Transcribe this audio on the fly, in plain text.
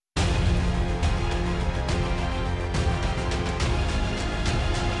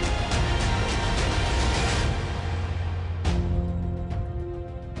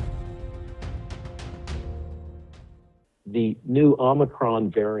the new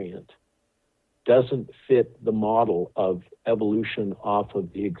Omicron variant doesn't fit the model of evolution off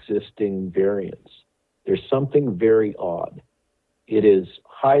of the existing variants. There's something very odd. It is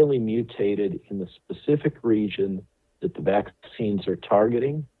highly mutated in the specific region that the vaccines are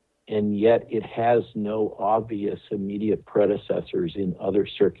targeting, and yet it has no obvious immediate predecessors in other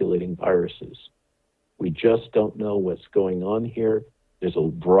circulating viruses. We just don't know what's going on here. There's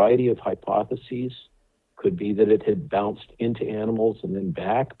a variety of hypotheses. Could be that it had bounced into animals and then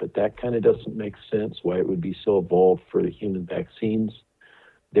back, but that kind of doesn't make sense why it would be so evolved for the human vaccines.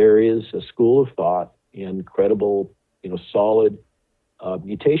 There is a school of thought and credible, solid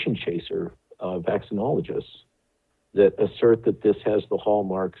mutation chaser vaccinologists that assert that this has the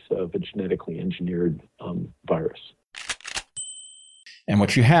hallmarks of a genetically engineered virus. And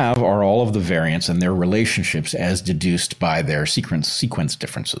what you have are all of the variants and their relationships as deduced by their sequence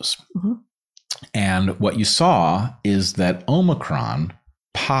differences. Mm-hmm. And what you saw is that Omicron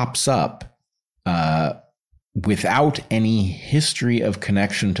pops up without any history of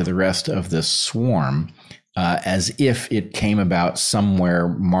connection to the rest of the swarm, as if it came about somewhere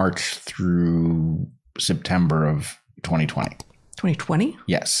March through September of 2020. 2020?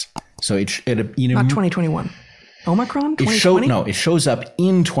 Yes. So it not 2021. Omicron? 2020? It shows up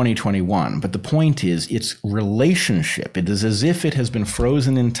in 2021. But the point is its relationship. It is as if it has been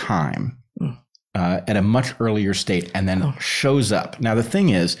frozen in time at a much earlier state and then shows up. Now, the thing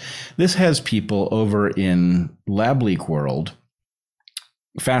is, this has people over in Lab Leak world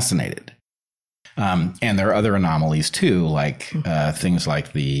fascinated. And there are other anomalies too, like things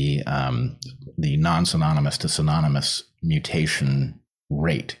like the non-synonymous to synonymous mutation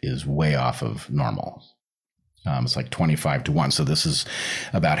rate is way off of normal. It's like 25 to 1. So this is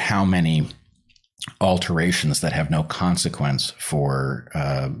about how many alterations that have no consequence for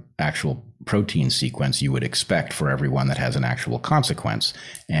actual protein sequence you would expect for every one that has an actual consequence.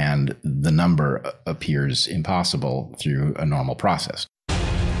 And the number appears impossible through a normal process.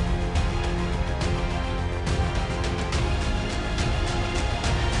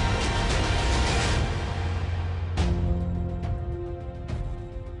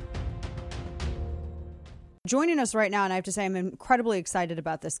 Joining us right now, and I have to say I'm incredibly excited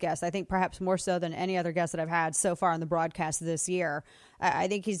about this guest. I think perhaps more so than any other guest that I've had so far on the broadcast this year. I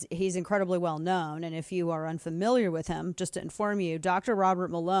think he's incredibly well known, and if you are unfamiliar with him, just to inform you, Dr. Robert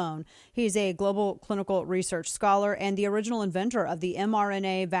Malone, he's a global clinical research scholar and the original inventor of the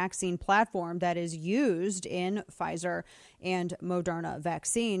mRNA vaccine platform that is used in Pfizer and Moderna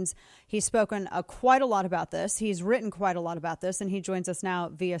vaccines. He's spoken quite a lot about this. He's written quite a lot about this, and he joins us now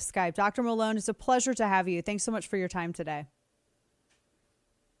via Skype. Dr. Malone, it's a pleasure to have you. Thanks so much for your time today.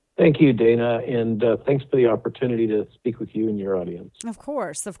 Thank you, Dana, and thanks for the opportunity to speak with you and your audience. Of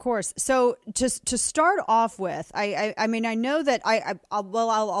course. So just to start off with, I mean, I know that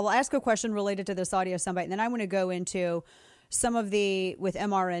I'll ask a question related to this audio soundbite, and then I want to go into some of with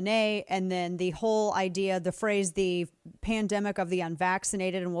mRNA, and then the whole idea, the phrase, the pandemic of the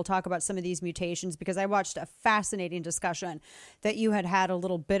unvaccinated, and we'll talk about some of these mutations, because I watched a fascinating discussion that you had a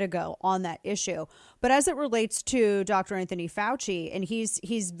little bit ago on that issue. But as it relates to Dr. Anthony Fauci, and he's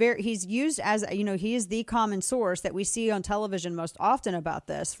used as, he is the common source that we see on television most often about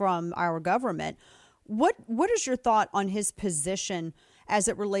this from our government. What is your thought on his position as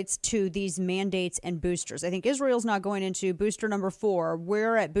it relates to these mandates and boosters? I think Israel's not going into booster number 4.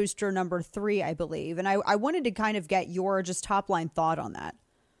 We're at booster number 3, I believe. And I wanted to kind of get your just top line thought on that.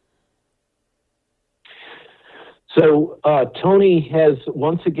 So Tony has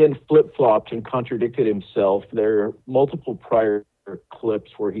once again flip-flopped and contradicted himself. There are multiple prior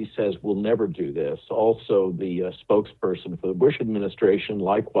clips where he says we'll never do this. Also, the spokesperson for the Bush administration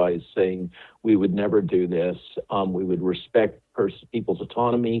likewise saying we would never do this. We would respect people's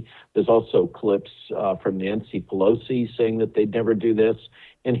autonomy. There's also clips from Nancy Pelosi saying that they'd never do this.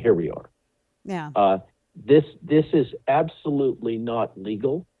 And here we are. Yeah. This is absolutely not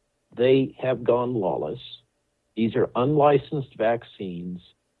legal. They have gone lawless. These are unlicensed vaccines,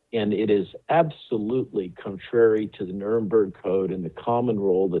 and it is absolutely contrary to the Nuremberg Code and the common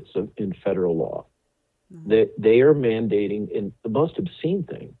rule that's in federal law. Mm-hmm. They are mandating, and the most obscene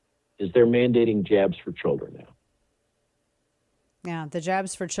thing is they're mandating jabs for children now. Yeah, the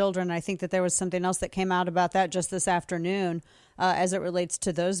jabs for children. I think that there was something else that came out about that just this afternoon as it relates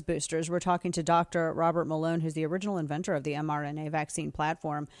to those boosters. We're talking to Dr. Robert Malone, who's the original inventor of the mRNA vaccine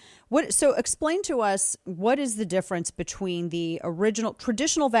platform. So explain to us, what is the difference between the original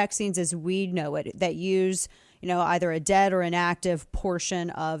traditional vaccines as we know it, that use, either a dead or inactive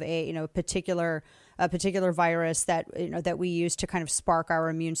portion of a particular virus that that we use to kind of spark our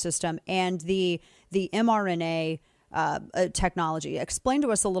immune system, and the mRNA technology. Explain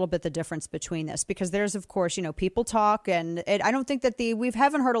to us a little bit the difference between this, because there's, of course, people talk, and I don't think that we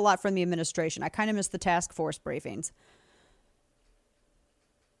haven't heard a lot from the administration. I kind of missed the task force briefings.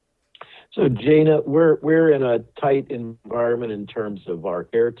 So, Jana, we're in a tight environment in terms of our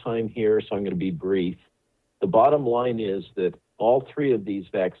airtime here, so I'm going to be brief. The bottom line is that all three of these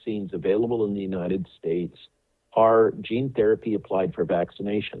vaccines available in the United States are gene therapy applied for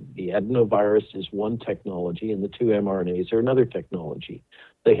vaccination. The adenovirus is one technology, and the two mRNAs are another technology.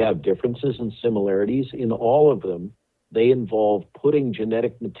 They have differences and similarities. In all of them, they involve putting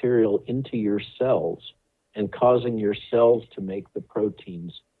genetic material into your cells and causing your cells to make the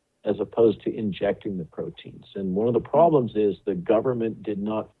proteins as opposed to injecting the proteins. And one of the problems is the government did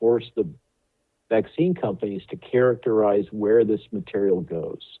not force the vaccine companies to characterize where this material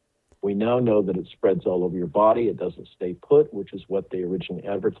goes. We now know that it spreads all over your body. It doesn't stay put, which is what they originally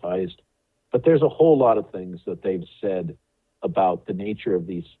advertised. But there's a whole lot of things that they've said about the nature of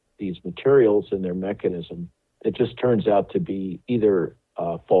these materials and their mechanism. It just turns out to be either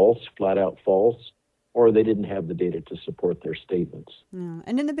false, flat out false, or they didn't have the data to support their statements. Yeah.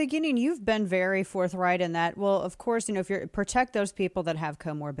 And in the beginning, you've been very forthright in that. Well, of course, if you're protect those people that have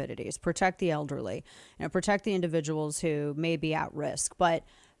comorbidities, protect the elderly, protect the individuals who may be at risk, but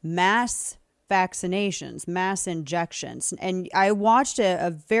mass vaccinations, mass injections. And I watched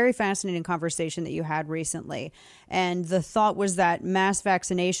a very fascinating conversation that you had recently. And the thought was that mass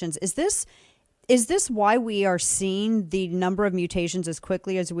vaccinations, is this why we are seeing the number of mutations as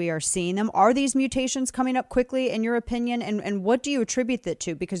quickly as we are seeing them? Are these mutations coming up quickly, in your opinion? And what do you attribute that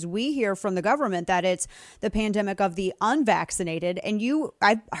to? Because we hear from the government that it's the pandemic of the unvaccinated. And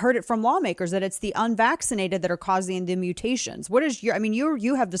I've heard it from lawmakers that it's the unvaccinated that are causing the mutations. What is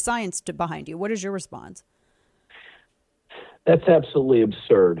you have the science behind you. What is your response? That's absolutely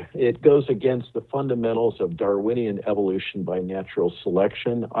absurd. It goes against the fundamentals of Darwinian evolution by natural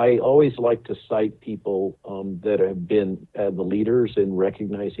selection. I always like to cite people that have been the leaders in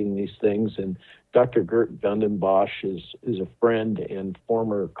recognizing these things. And Dr. Gert Vandenbosch is a friend and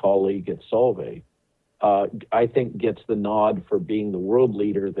former colleague at Solvay. I think gets the nod for being the world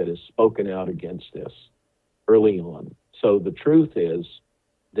leader that has spoken out against this early on. So the truth is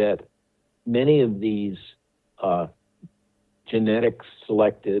that many of these genetic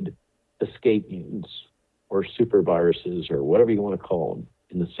selected escape mutants or superviruses or whatever you want to call them,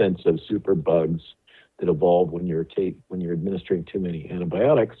 in the sense of super bugs that evolve when you're administering too many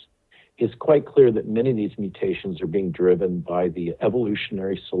antibiotics, it's quite clear that many of these mutations are being driven by the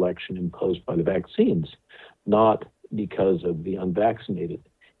evolutionary selection imposed by the vaccines, not because of the unvaccinated.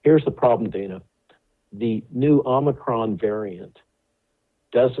 Here's the problem, Dana. The new Omicron variant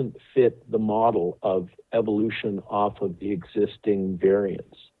doesn't fit the model of evolution off of the existing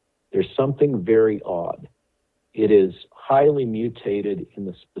variants. There's something very odd. It is highly mutated in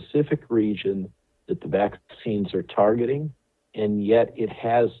the specific region that the vaccines are targeting, and yet it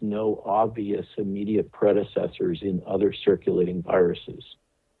has no obvious immediate predecessors in other circulating viruses.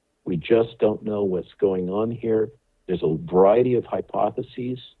 We just don't know what's going on here. There's a variety of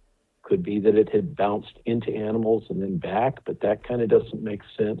hypotheses. Could be that it had bounced into animals and then back, but that kind of doesn't make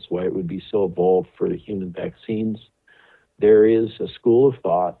sense why it would be so evolved for the human vaccines. There is a school of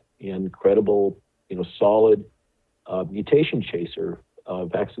thought and credible, solid mutation chaser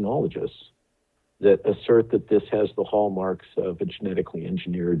vaccinologists that assert that this has the hallmarks of a genetically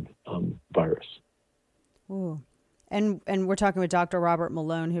engineered virus. Ooh. And we're talking with Dr. Robert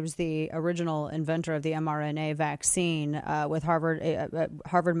Malone, who was the original inventor of the mRNA vaccine with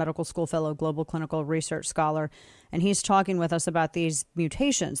Harvard Medical School fellow, global clinical research scholar. And he's talking with us about these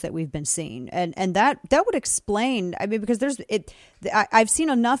mutations that we've been seeing. And that would explain, because I've seen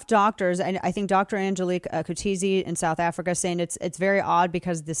enough doctors, and I think Dr. Angelique Kutizi in South Africa saying it's very odd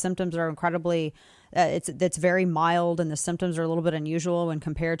because the symptoms are incredibly it's very mild, and the symptoms are a little bit unusual when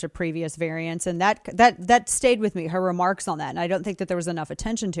compared to previous variants. And that stayed with me, her remarks on that. And I don't think that there was enough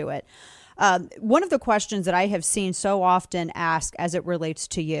attention to it. One of the questions that I have seen so often asked as it relates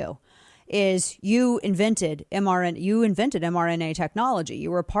to you is you invented mRNA technology.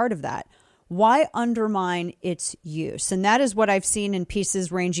 You were a part of that. Why undermine its use? And that is what I've seen in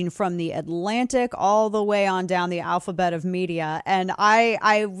pieces ranging from the Atlantic all the way on down the alphabet of media. And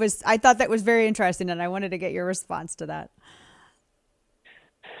I thought that was very interesting, and I wanted to get your response to that.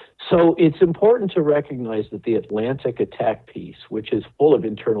 So it's important to recognize that the Atlantic attack piece, which is full of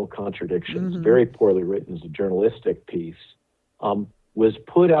internal contradictions, very poorly written as a journalistic piece, was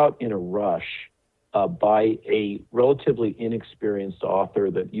put out in a rush by a relatively inexperienced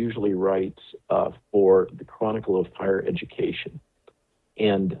author that usually writes for the Chronicle of Higher Education.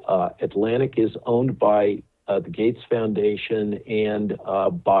 And Atlantic is owned by the Gates Foundation and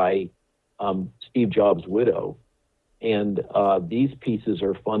by Steve Jobs' widow. And these pieces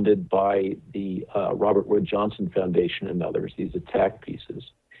are funded by the Robert Wood Johnson Foundation and others, these attack pieces.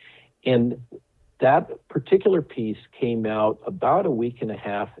 And that particular piece came out about a week and a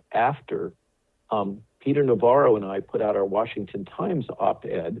half after Peter Navarro and I put out our Washington Times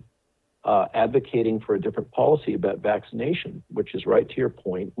op-ed advocating for a different policy about vaccination, which is right to your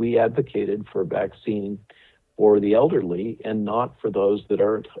point. We advocated for a vaccine for the elderly and not for those that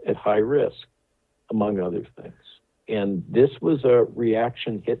are at high risk, among other things. And this was a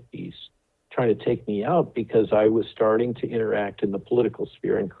reaction hit piece trying to take me out because I was starting to interact in the political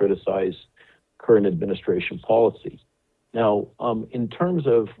sphere and criticize current administration policy. Now, in terms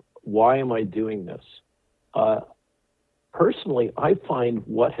of why am I doing this? Personally, I find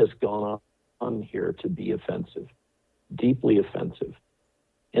what has gone on here to be offensive, deeply offensive.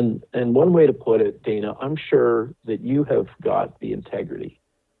 And one way to put it, Dana, I'm sure that you have got the integrity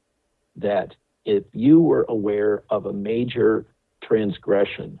that if you were aware of a major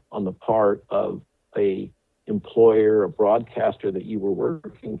transgression on the part of a employer, a broadcaster that you were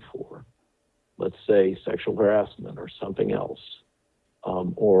working for, let's say sexual harassment or something else,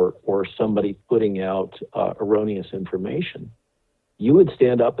 or somebody putting out erroneous information, you would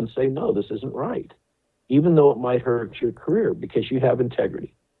stand up and say, no, this isn't right, even though it might hurt your career because you have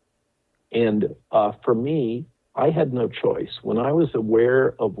integrity. And for me, I had no choice. When I was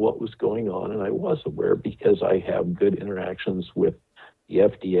aware of what was going on, and I was aware because I have good interactions with the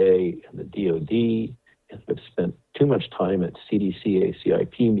FDA and the DOD, and I've spent too much time at CDC,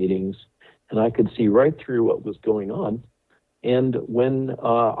 ACIP meetings, and I could see right through what was going on. And when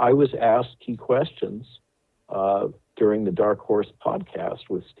I was asked key questions during the Dark Horse podcast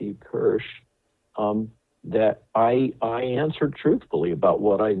with Steve Kirsch, that I answered truthfully about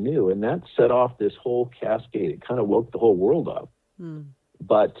what I knew, and that set off this whole cascade. It kind of woke the whole world up.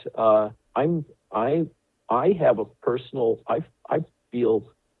 But I have a personal. I feel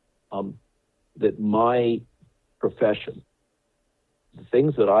that my profession, the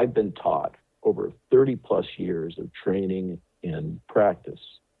things that I've been taught over 30 plus years of training and practice,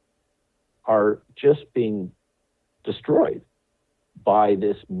 are just being destroyed by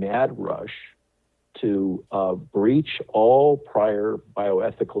this mad rush to breach all prior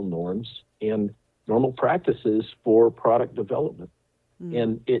bioethical norms and normal practices for product development.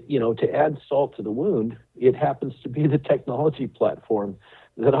 And it, to add salt to the wound, it happens to be the technology platform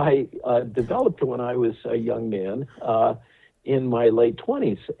that I developed when I was a young man in my late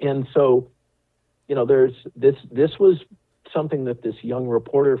 20s. And so, there's this was something that this young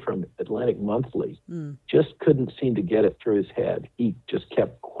reporter from Atlantic Monthly just couldn't seem to get it through his head. He just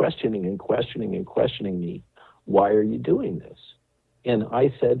kept questioning me. Why are you doing this? And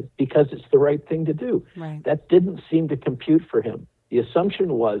I said, because it's the right thing to do. Right. That didn't seem to compute for him. The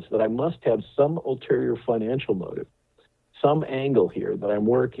assumption was that I must have some ulterior financial motive, some angle here that I'm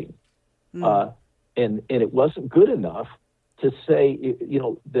working. And it wasn't good enough to say,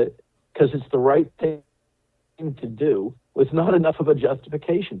 that because it's the right thing to do was not enough of a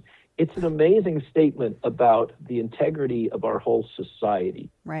justification. It's an amazing statement about the integrity of our whole society,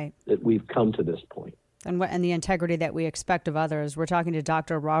 right, that we've come to this point. And the integrity that we expect of others. We're talking to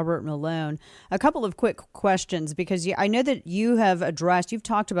Dr. Robert Malone. A couple of quick questions, because I know that you've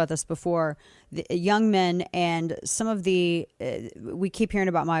talked about this before, the young men and some of the, we keep hearing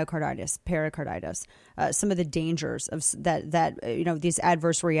about myocarditis, pericarditis, some of the dangers of that these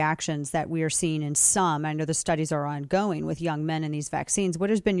adverse reactions that we are seeing in some. I know the studies are ongoing with young men and these vaccines. What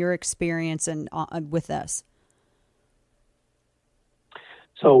has been your experience with this?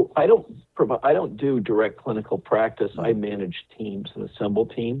 So I don't do direct clinical practice. I manage teams and assemble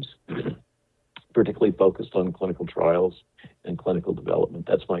teams, particularly focused on clinical trials and clinical development.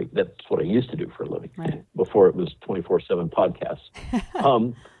 That's what I used to do for a living, right, before it was 24/7 podcasts.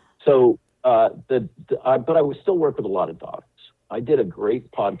 But I would still work with a lot of docs. I did a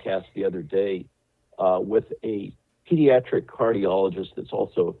great podcast the other day with a pediatric cardiologist that's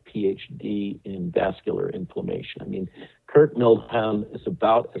also a PhD in vascular inflammation. I mean, Kurt Mildheim is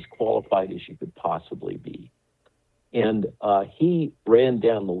about as qualified as you could possibly be. And he ran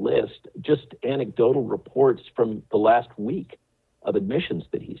down the list, just anecdotal reports from the last week of admissions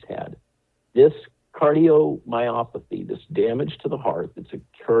that he's had. This cardiomyopathy, this damage to the heart that's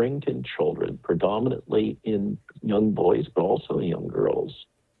occurring in children, predominantly in young boys, but also in young girls,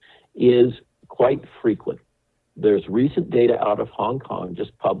 is quite frequent. There's recent data out of Hong Kong,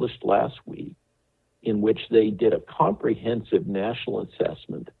 just published last week, in which they did a comprehensive national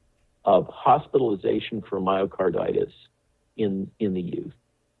assessment of hospitalization for myocarditis in the youth.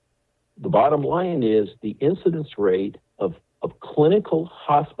 the bottom line is the incidence rate of clinical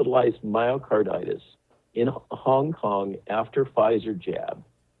hospitalized myocarditis in Hong Kong after Pfizer jab,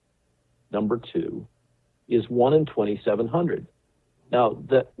 number 2, is 1 in 2,700. Now,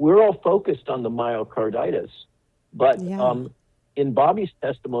 we're all focused on the myocarditis, but in Bobby's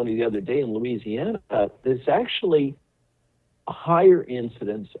testimony the other day in Louisiana, there's actually a higher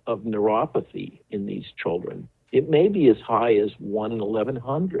incidence of neuropathy in these children. It may be as high as 1 in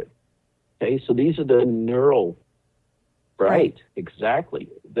 1,100. Okay, so these are the neural, right? Exactly.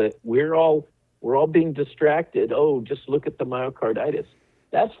 That we're all being distracted. Oh, just look at the myocarditis.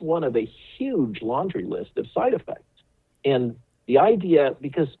 That's one of a huge laundry list of side effects. And the idea,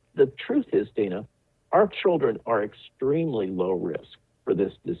 because the truth is, Dana, our children are extremely low risk for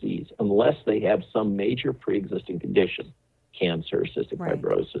this disease unless they have some major pre-existing condition, cancer, cystic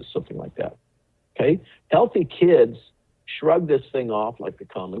fibrosis, something like that. Okay? Healthy kids shrug this thing off like the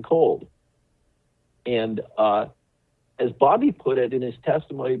common cold. And as Bobby put it in his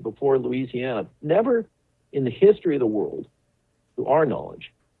testimony before Louisiana, never in the history of the world, to our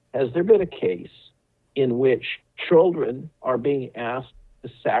knowledge, has there been a case in which children are being asked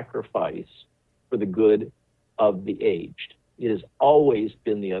to sacrifice for the good of the aged. It has always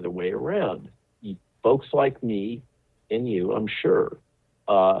been the other way around. Folks like me and you, I'm sure,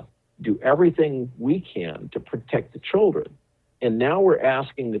 do everything we can to protect the children. And now we're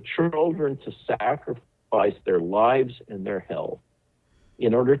asking the children to sacrifice their lives and their health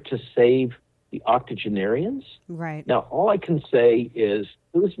in order to save the octogenarians. Right. Now, all I can say is,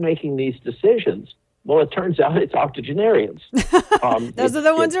 who's making these decisions? Well, it turns out it's octogenarians. Those are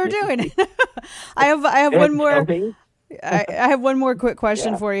the ones who are doing it. I have one more. I have one more quick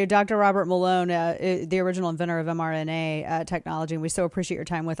question for you, Dr. Robert Malone, the original inventor of mRNA technology, and we so appreciate your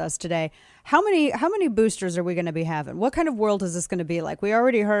time with us today. How many boosters are we going to be having? What kind of world is this going to be like? We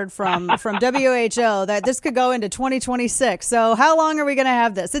already heard from WHO that this could go into 2026. So how long are we going to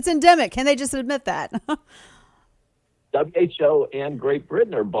have this? It's endemic. Can they just admit that? WHO and Great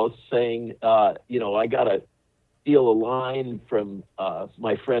Britain are both saying, I got to steal a line from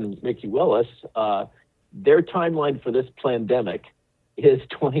my friend Mickey Willis. Their timeline for this pandemic is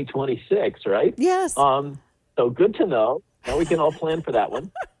 2026, right? Yes. So good to know. Now we can all plan for that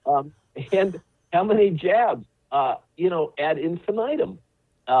one. And how many jabs? Ad infinitum.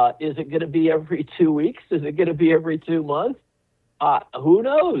 Is it going to be every 2 weeks? Is it going to be every 2 months? Who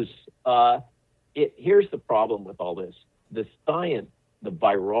knows? Here's the problem with all this. The science, the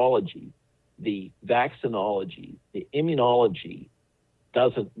virology, the vaccinology, the immunology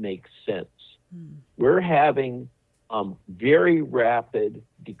doesn't make sense. We're having very rapid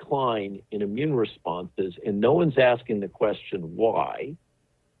decline in immune responses, and no one's asking the question why.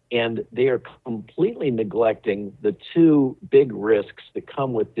 And they are completely neglecting the two big risks that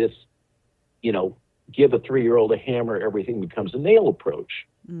come with this, give a 3-year-old a hammer, everything becomes a nail approach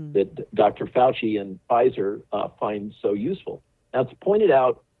that Dr. Fauci and Pfizer find so useful. Now, it's pointed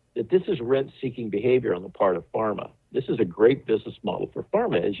out that this is rent-seeking behavior on the part of pharma. This is a great business model for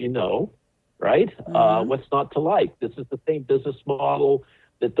pharma, as you know, right? What's not to like? This is the same business model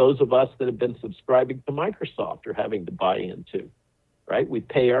that those of us that have been subscribing to Microsoft are having to buy into, right? We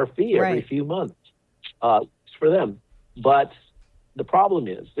pay our fee every few months for them. But the problem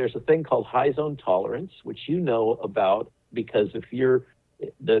is there's a thing called high zone tolerance, which you know about because if you're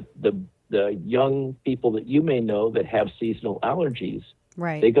the young people that you may know that have seasonal allergies,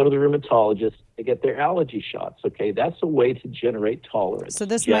 right? They go to the rheumatologist, they get their allergy shots. Okay, that's a way to generate tolerance. So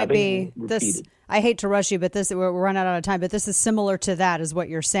this might be this. I hate to rush you, but we're running out of time. But this is similar to that, is what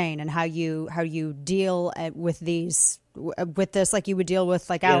you're saying, and how you deal with this, like you would deal with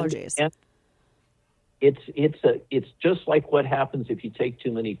allergies. And it's just like what happens if you take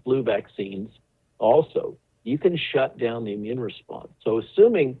too many flu vaccines. Also, you can shut down the immune response. So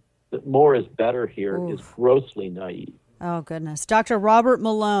assuming that more is better here is grossly naive. Oh, goodness. Dr. Robert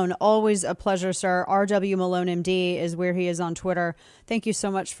Malone, always a pleasure, sir. RW Malone MD is where he is on Twitter. Thank you so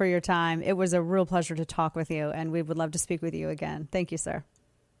much for your time. It was a real pleasure to talk with you, and we would love to speak with you again. Thank you, sir.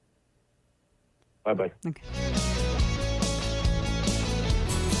 Bye-bye. Okay.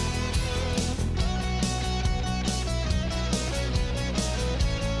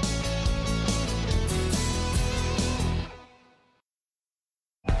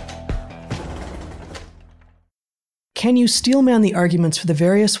 Can you steelman the arguments for the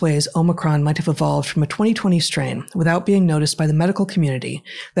various ways Omicron might have evolved from a 2020 strain without being noticed by the medical community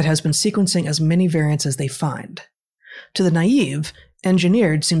that has been sequencing as many variants as they find? To the naive,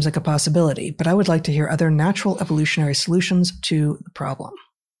 engineered seems like a possibility, but I would like to hear other natural evolutionary solutions to the problem.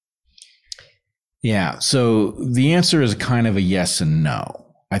 Yeah, so the answer is kind of a yes and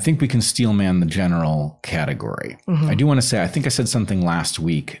no. I think we can steelman the general category. I do want to say, I think I said something last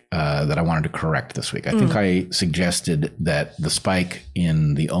week that I wanted to correct this week. I think I suggested that the spike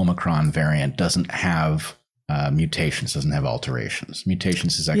in the Omicron variant doesn't have mutations, doesn't have alterations.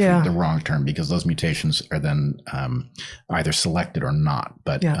 Mutations is actually the wrong term because those mutations are then either selected or not.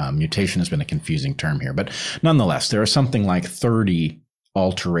 But mutation has been a confusing term here. But nonetheless, there are something like 30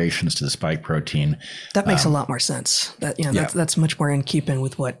 alterations to the spike protein. That makes a lot more sense. That's much more in keeping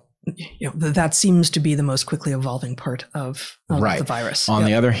with what that seems to be the most quickly evolving part of the virus. On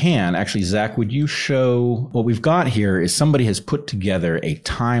the other hand, actually, Zach, would you show what we've got here is somebody has put together a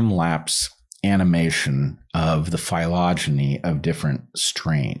time lapse animation of the phylogeny of different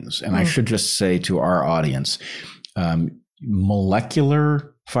strains. And I should just say to our audience,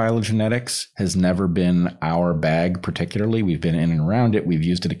 molecular phylogenetics has never been our bag particularly. We've been in and around it. We've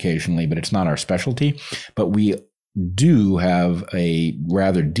used it occasionally, but it's not our specialty. But we do have a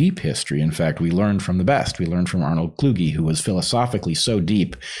rather deep history. In fact, we learned from the best. We learned from Arnold Kluge, who was philosophically so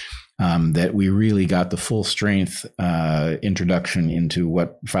deep that we really got the full strength introduction into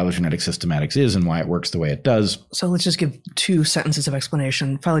what phylogenetic systematics is and why it works the way it does. So let's just give 2 sentences of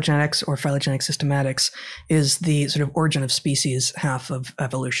explanation. Phylogenetics or phylogenetic systematics is the sort of origin of species half of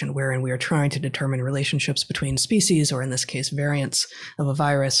evolution, wherein we are trying to determine relationships between species, or in this case, variants of a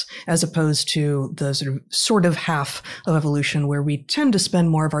virus, as opposed to the sort of half of evolution where we tend to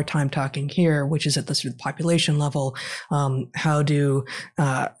spend more of our time talking here, which is at the sort of population level. How do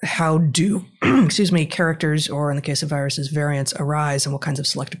excuse me, characters, or in the case of viruses, variants arise, and what kinds of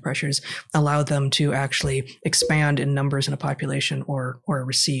selective pressures allow them to actually expand in numbers in a population or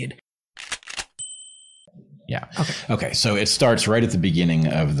recede? Yeah. Okay. So it starts right at the beginning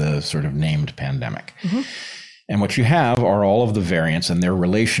of the sort of named pandemic. And what you have are all of the variants and their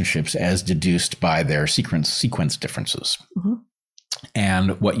relationships as deduced by their sequence differences.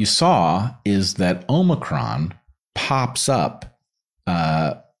 And what you saw is that Omicron pops up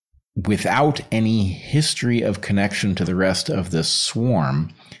without any history of connection to the rest of this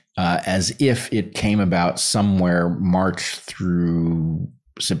swarm, as if it came about somewhere March through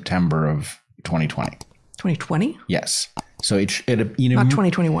September of 2020. 2020? Yes. So not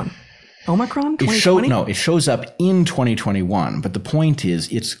 2021. Omicron? 2020? It shows up in 2021. But the point is,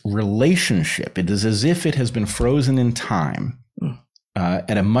 its relationship, it is as if it has been frozen in time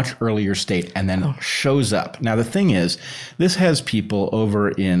at a much earlier state and then shows up. Now, the thing is, this has people over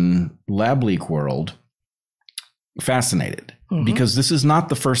in Lab Leak world fascinated because this is not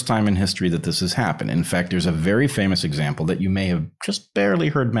the first time in history that this has happened. In fact, there's a very famous example that you may have just barely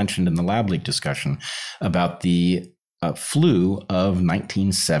heard mentioned in the Lab Leak discussion about the flu of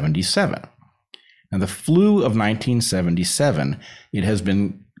 1977. Now, the flu of 1977, it has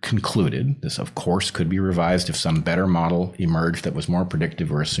been concluded, this of course could be revised if some better model emerged that was more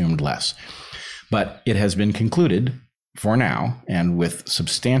predictive or assumed less, but it has been concluded for now, and with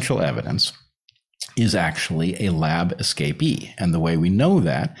substantial evidence, is actually a lab escapee. And the way we know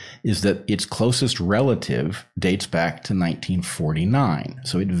that is that its closest relative dates back to 1949.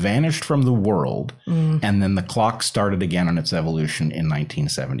 So it vanished from the world, and then the clock started again on its evolution in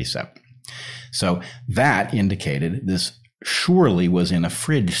 1977. So that indicated this surely was in a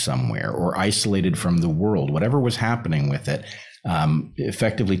fridge somewhere or isolated from the world. Whatever was happening with it,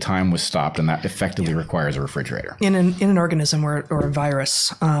 effectively time was stopped, and that effectively requires a refrigerator. In an organism or a virus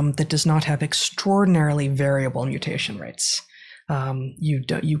that does not have extraordinarily variable mutation rates,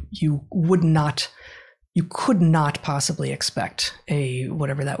 you could not possibly expect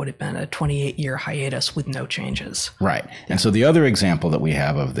whatever that would have been, a 28-year hiatus with no changes. Right. And so the other example that we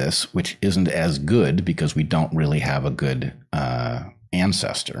have of this, which isn't as good because we don't really have a good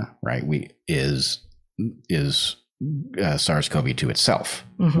ancestor, right, is SARS-CoV-2 itself,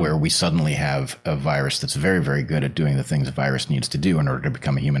 where we suddenly have a virus that's very, very good at doing the things a virus needs to do in order to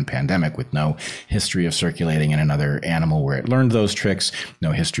become a human pandemic, with no history of circulating in another animal where it learned those tricks,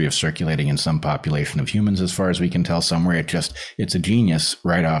 no history of circulating in some population of humans as far as we can tell, somewhere it's a genius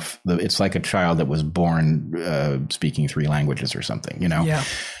right off it's like a child that was born speaking 3 languages or something, Yeah.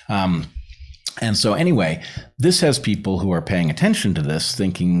 And so anyway, this has people who are paying attention to this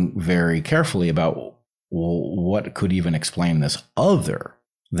thinking very carefully about, well, what could even explain this other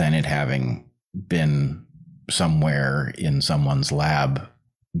than it having been somewhere in someone's lab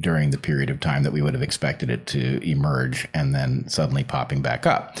during the period of time that we would have expected it to emerge and then suddenly popping back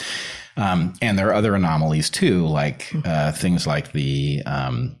up. And there are other anomalies too, like things like the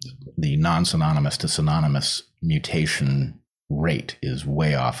non-synonymous to synonymous mutation rate is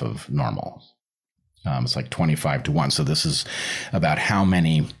way off of normal. It's like 25 to 1. So this is about how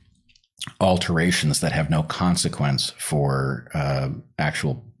many alterations that have no consequence for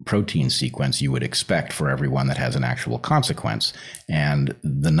actual protein sequence you would expect for every one that has an actual consequence. And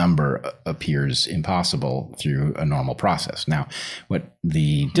the number appears impossible through a normal process. Now, what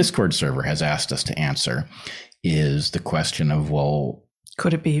the Discord server has asked us to answer is the question of, well,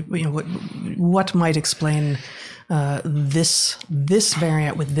 could it be, what might explain this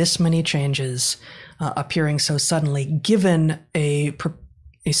variant with this many changes appearing so suddenly, given a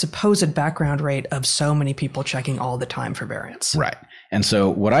supposed background rate of so many people checking all the time for variants? Right. And so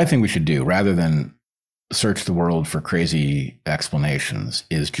what I think we should do, rather than search the world for crazy explanations,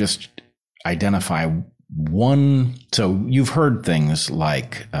 is just identify one. So you've heard things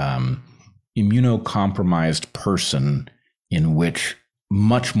like immunocompromised person, in which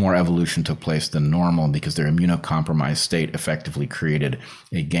much more evolution took place than normal because their immunocompromised state effectively created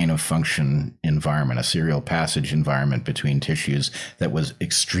a gain of function environment, a serial passage environment between tissues that was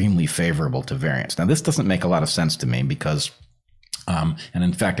extremely favorable to variants. Now, this doesn't make a lot of sense to me because and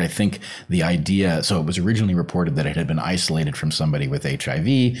in fact, I think the idea, so it was originally reported that it had been isolated from somebody with HIV,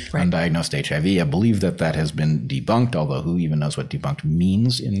 right, undiagnosed HIV. I believe that has been debunked, although who even knows what debunked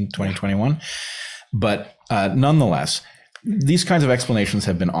means in 2021. But nonetheless, these kinds of explanations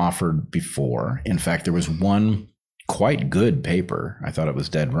have been offered before. In fact, there was one quite good paper, I thought it was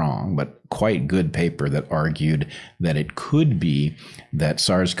dead wrong, but quite good paper that argued that it could be that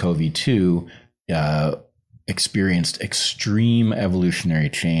SARS-CoV-2 experienced extreme evolutionary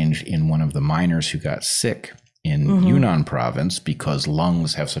change in one of the miners who got sick in Yunnan province because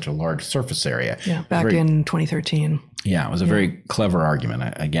lungs have such a large surface area. Yeah, back in 2013. Yeah, it was a very clever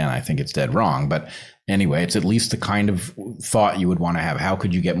argument. Again, I think it's dead wrong, but anyway, it's at least the kind of thought you would want to have. How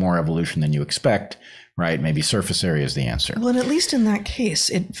could you get more evolution than you expect, right? Maybe surface area is the answer. Well, and at least in that case,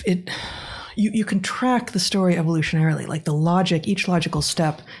 you can track the story evolutionarily. Like the logic, each logical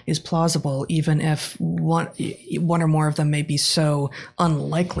step is plausible, even if one or more of them may be so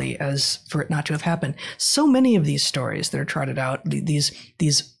unlikely as for it not to have happened. So many of these stories that are trotted out,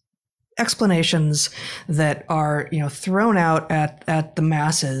 these explanations that are thrown out at the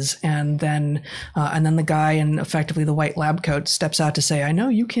masses, and then the guy in effectively the white lab coat steps out to say, "I know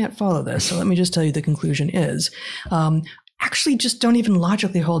you can't follow this, so let me just tell you the conclusion is." Actually just don't even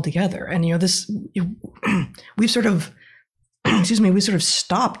logically hold together. And we've sort of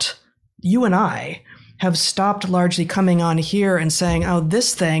stopped, you and I have stopped largely coming on here and saying, oh,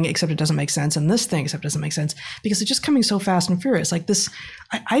 this thing, except it doesn't make sense, and this thing, except it doesn't make sense, because it's just coming so fast and furious. Like this,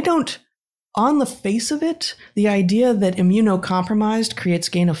 I don't, on the face of it, the idea that immunocompromised creates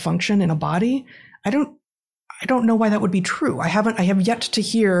gain of function in a body, I don't know why that would be true. I have yet to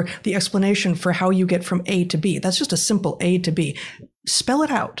hear the explanation for how you get from A to B. That's just a simple A to B. Spell it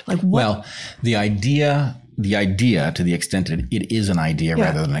out. Like what? Well, the idea, to the extent that it is an idea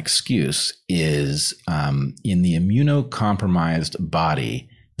rather than an excuse, is in the immunocompromised body,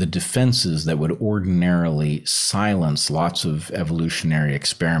 the defenses that would ordinarily silence lots of evolutionary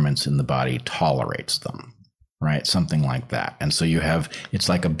experiments in the body tolerates them. Right? Something like that. And so it's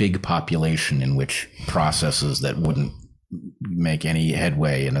like a big population in which processes that wouldn't make any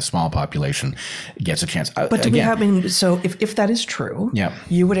headway in a small population gets a chance. But so if that is true,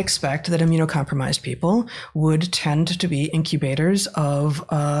 you would expect that immunocompromised people would tend to be incubators of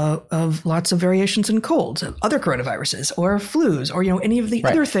lots of variations in colds, other coronaviruses or flus, or any of the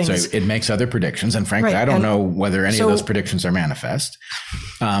other things. So it makes other predictions. And frankly, I don't know whether any of those predictions are manifest.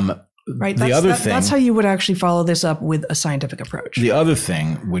 Right. That's how you would actually follow this up with a scientific approach. The other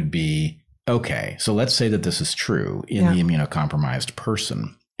thing would be, okay, so let's say that this is true in the immunocompromised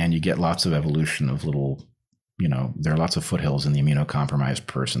person, and you get lots of evolution of little, there are lots of foothills in the immunocompromised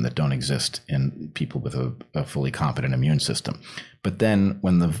person that don't exist in people with a fully competent immune system. But then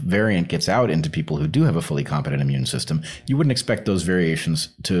when the variant gets out into people who do have a fully competent immune system, you wouldn't expect those variations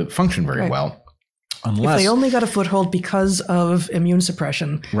to function very well. Unless, if they only got a foothold because of immune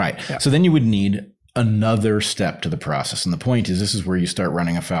suppression. Right. Yeah. So then you would need another step to the process. And the point is, this is where you start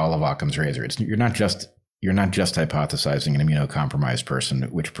running afoul of Occam's razor. You're not just hypothesizing an immunocompromised person,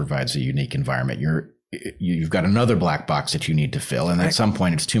 which provides a unique environment. You've got another black box that you need to fill. And at some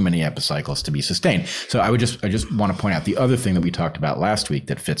point, it's too many epicycles to be sustained. So I just want to point out the other thing that we talked about last week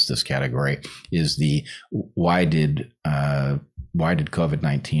that fits this category is why did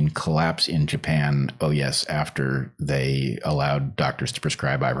COVID-19 collapse in Japan? Oh, yes, after they allowed doctors to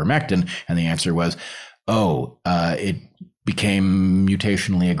prescribe ivermectin. And the answer was, it became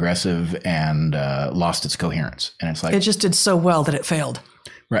mutationally aggressive and lost its coherence. And it's like, it just did so well that it failed.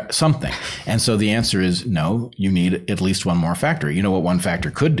 Right, something. And so the answer is no, you need at least one more factor. You know what one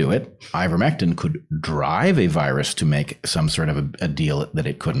factor could do it? Ivermectin could drive a virus to make some sort of a deal that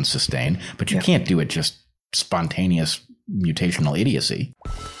it couldn't sustain, but you can't do it just spontaneous mutational idiocy.